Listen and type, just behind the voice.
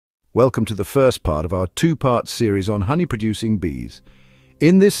Welcome to the first part of our two-part series on honey-producing bees.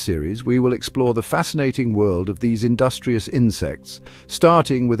 In this series, we will explore the fascinating world of these industrious insects,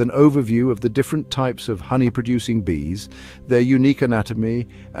 starting with an overview of the different types of honey-producing bees, their unique anatomy,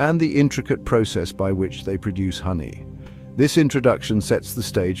 and the intricate process by which they produce honey. This introduction sets the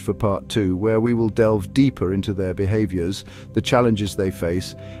stage for part two, where we will delve deeper into their behaviors, the challenges they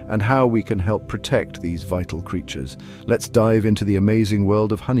face, and how we can help protect these vital creatures. Let's dive into the amazing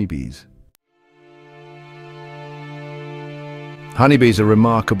world of honeybees. Honeybees are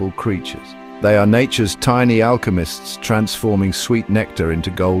remarkable creatures. They are nature's tiny alchemists, transforming sweet nectar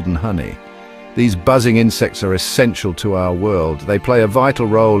into golden honey. These buzzing insects are essential to our world. They play a vital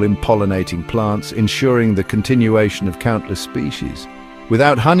role in pollinating plants, ensuring the continuation of countless species.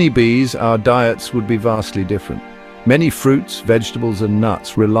 Without honeybees, our diets would be vastly different. Many fruits, vegetables, and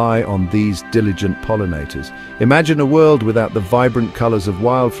nuts rely on these diligent pollinators. Imagine a world without the vibrant colors of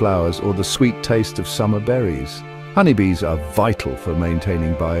wildflowers or the sweet taste of summer berries. Honeybees are vital for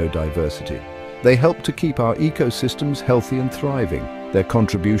maintaining biodiversity. They help to keep our ecosystems healthy and thriving. Their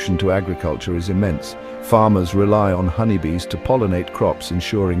contribution to agriculture is immense. Farmers rely on honeybees to pollinate crops,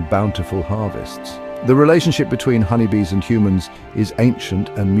 ensuring bountiful harvests. The relationship between honeybees and humans is ancient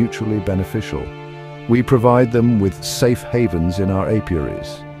and mutually beneficial. We provide them with safe havens in our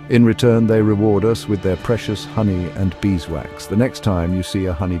apiaries. In return, they reward us with their precious honey and beeswax. The next time you see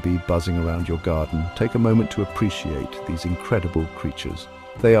a honeybee buzzing around your garden, take a moment to appreciate these incredible creatures.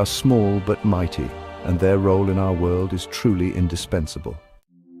 They are small but mighty, and their role in our world is truly indispensable.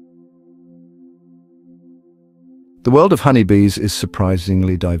 The world of honeybees is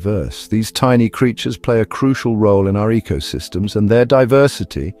surprisingly diverse. These tiny creatures play a crucial role in our ecosystems, and their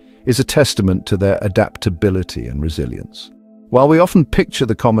diversity is a testament to their adaptability and resilience. While we often picture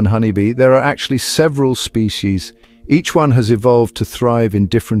the common honeybee, there are actually several species. Each one has evolved to thrive in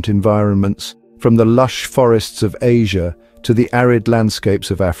different environments, from the lush forests of Asia to the arid landscapes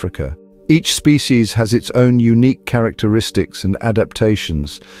of Africa. Each species has its own unique characteristics and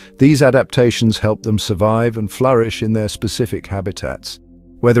adaptations. These adaptations help them survive and flourish in their specific habitats,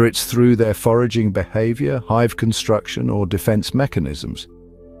 whether it's through their foraging behavior, hive construction, or defense mechanisms.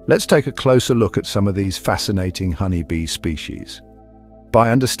 Let's take a closer look at some of these fascinating honeybee species.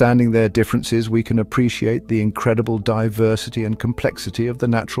 By understanding their differences, we can appreciate the incredible diversity and complexity of the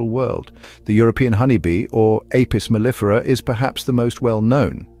natural world. The European honeybee, or Apis mellifera, is perhaps the most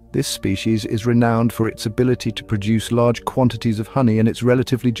well-known. This species is renowned for its ability to produce large quantities of honey and its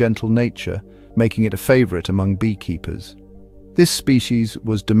relatively gentle nature, making it a favorite among beekeepers. This species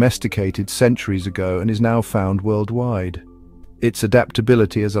was domesticated centuries ago and is now found worldwide. Its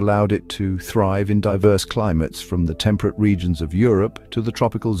adaptability has allowed it to thrive in diverse climates, from the temperate regions of Europe to the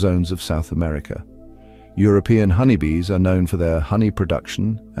tropical zones of South America. European honeybees are known for their honey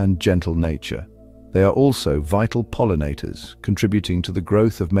production and gentle nature. They are also vital pollinators, contributing to the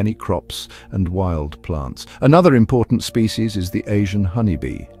growth of many crops and wild plants. Another important species is the Asian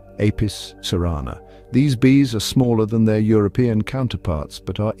honeybee, Apis cerana. These bees are smaller than their European counterparts,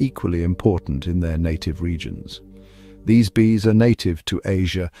 but are equally important in their native regions. These bees are native to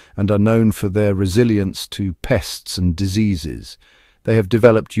Asia and are known for their resilience to pests and diseases. They have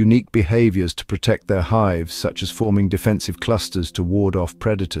developed unique behaviors to protect their hives, such as forming defensive clusters to ward off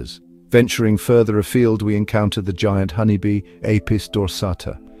predators. Venturing further afield, we encounter the giant honeybee, Apis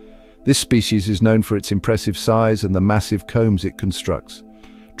dorsata. This species is known for its impressive size and the massive combs it constructs.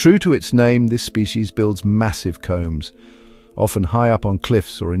 True to its name, this species builds massive combs, often high up on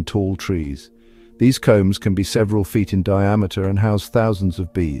cliffs or in tall trees. These combs can be several feet in diameter and house thousands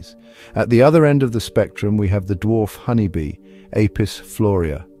of bees. At the other end of the spectrum, we have the dwarf honeybee, Apis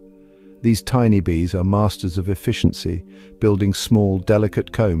florea. These tiny bees are masters of efficiency, building small,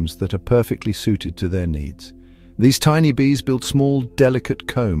 delicate combs that are perfectly suited to their needs. These tiny bees build small, delicate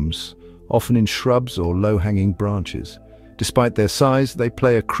combs, often in shrubs or low-hanging branches. Despite their size, they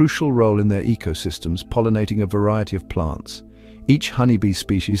play a crucial role in their ecosystems, pollinating a variety of plants. Each honeybee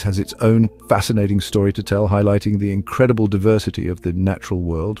species has its own fascinating story to tell, highlighting the incredible diversity of the natural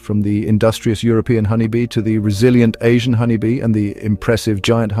world, from the industrious European honeybee to the resilient Asian honeybee and the impressive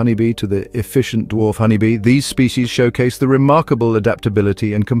giant honeybee to the efficient dwarf honeybee. These species showcase the remarkable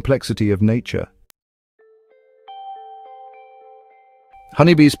adaptability and complexity of nature.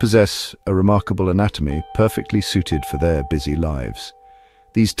 Honeybees possess a remarkable anatomy, perfectly suited for their busy lives.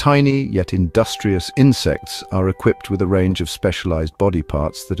 These tiny yet industrious insects are equipped with a range of specialized body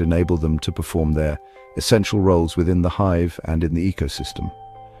parts that enable them to perform their essential roles within the hive and in the ecosystem.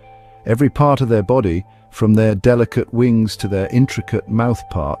 Every part of their body, from their delicate wings to their intricate mouth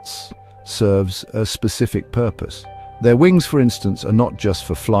parts, serves a specific purpose. Their wings, for instance, are not just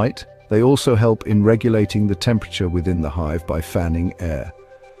for flight, they also help in regulating the temperature within the hive by fanning air.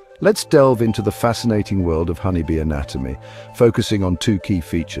 Let's delve into the fascinating world of honeybee anatomy, focusing on two key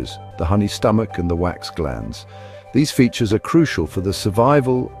features, the honey stomach and the wax glands. These features are crucial for the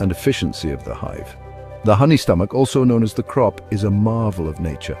survival and efficiency of the hive. The honey stomach, also known as the crop, is a marvel of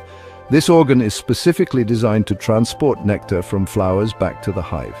nature. This organ is specifically designed to transport nectar from flowers back to the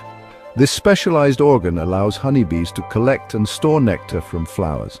hive. This specialized organ allows honeybees to collect and store nectar from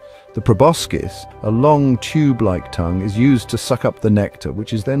flowers. The proboscis, a long tube-like tongue, is used to suck up the nectar,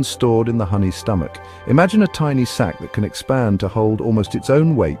 which is then stored in the honey stomach. Imagine a tiny sac that can expand to hold almost its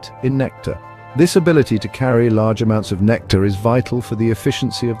own weight in nectar. This ability to carry large amounts of nectar is vital for the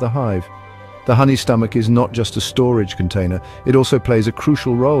efficiency of the hive. The honey stomach is not just a storage container, it also plays a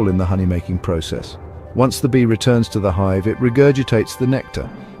crucial role in the honey-making process. Once the bee returns to the hive, it regurgitates the nectar,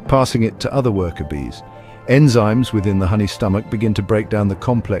 passing it to other worker bees. Enzymes within the honey stomach begin to break down the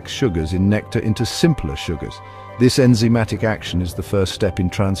complex sugars in nectar into simpler sugars. This enzymatic action is the first step in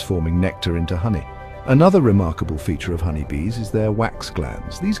transforming nectar into honey. Another remarkable feature of honeybees is their wax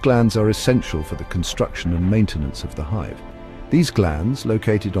glands. These glands are essential for the construction and maintenance of the hive. These glands,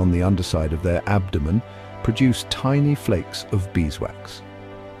 located on the underside of their abdomen, produce tiny flakes of beeswax.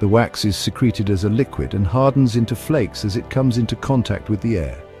 The wax is secreted as a liquid and hardens into flakes as it comes into contact with the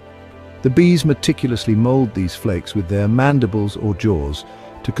air. The bees meticulously mold these flakes with their mandibles or jaws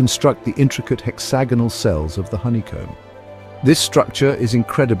to construct the intricate hexagonal cells of the honeycomb. This structure is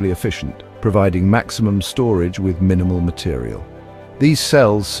incredibly efficient, providing maximum storage with minimal material. These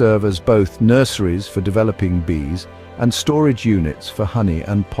cells serve as both nurseries for developing bees and storage units for honey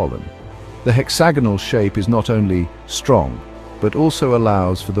and pollen. The hexagonal shape is not only strong, but also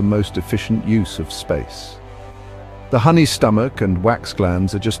allows for the most efficient use of space. The honey stomach and wax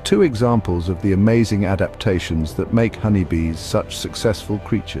glands are just two examples of the amazing adaptations that make honeybees such successful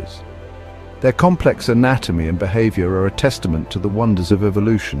creatures. Their complex anatomy and behavior are a testament to the wonders of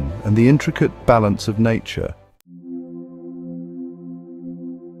evolution and the intricate balance of nature.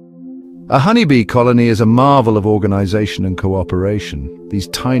 A honeybee colony is a marvel of organization and cooperation. These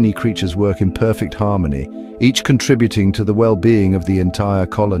tiny creatures work in perfect harmony, each contributing to the well-being of the entire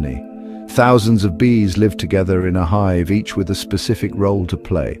colony. Thousands of bees live together in a hive, each with a specific role to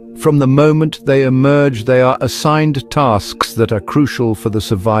play. From the moment they emerge, they are assigned tasks that are crucial for the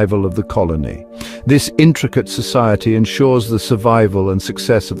survival of the colony. This intricate society ensures the survival and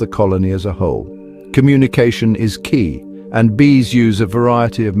success of the colony as a whole. Communication is key, and bees use a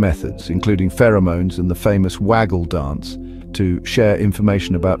variety of methods, including pheromones and the famous waggle dance, to share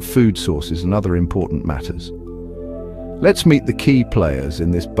information about food sources and other important matters. Let's meet the key players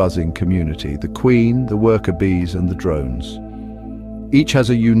in this buzzing community: the queen, the worker bees, and the drones. Each has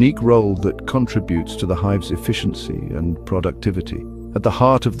a unique role that contributes to the hive's efficiency and productivity. At the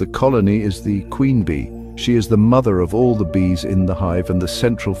heart of the colony is the queen bee. She is the mother of all the bees in the hive and the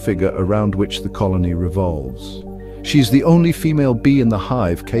central figure around which the colony revolves. She is the only female bee in the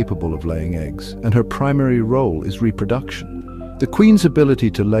hive capable of laying eggs, and her primary role is reproduction. The queen's ability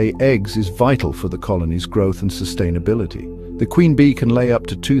to lay eggs is vital for the colony's growth and sustainability. The queen bee can lay up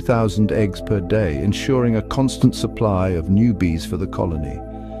to 2,000 eggs per day, ensuring a constant supply of new bees for the colony.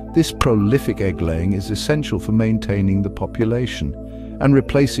 This prolific egg-laying is essential for maintaining the population and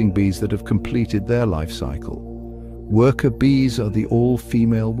replacing bees that have completed their life cycle. Worker bees are the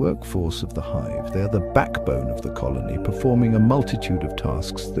all-female workforce of the hive. They are the backbone of the colony, performing a multitude of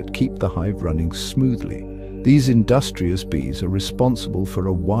tasks that keep the hive running smoothly. These industrious bees are responsible for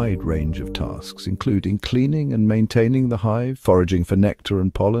a wide range of tasks, including cleaning and maintaining the hive, foraging for nectar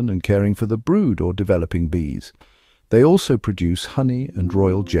and pollen, and caring for the brood or developing bees. They also produce honey and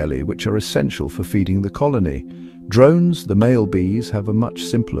royal jelly, which are essential for feeding the colony. Drones, the male bees, have a much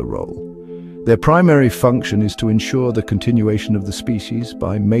simpler role. Their primary function is to ensure the continuation of the species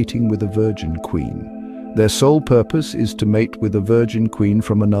by mating with a virgin queen. Their sole purpose is to mate with a virgin queen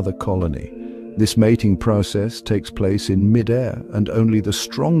from another colony. This mating process takes place in mid-air, and only the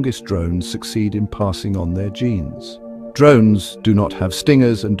strongest drones succeed in passing on their genes. Drones do not have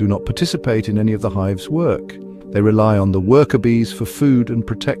stingers and do not participate in any of the hive's work. They rely on the worker bees for food and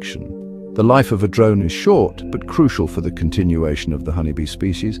protection. The life of a drone is short, but crucial for the continuation of the honeybee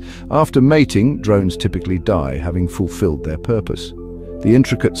species. After mating, drones typically die, having fulfilled their purpose. The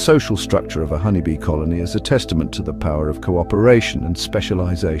intricate social structure of a honeybee colony is a testament to the power of cooperation and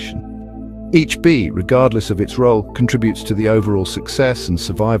specialization. Each bee, regardless of its role, contributes to the overall success and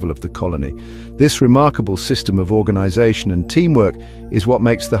survival of the colony. This remarkable system of organization and teamwork is what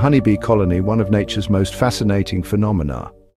makes the honeybee colony one of nature's most fascinating phenomena.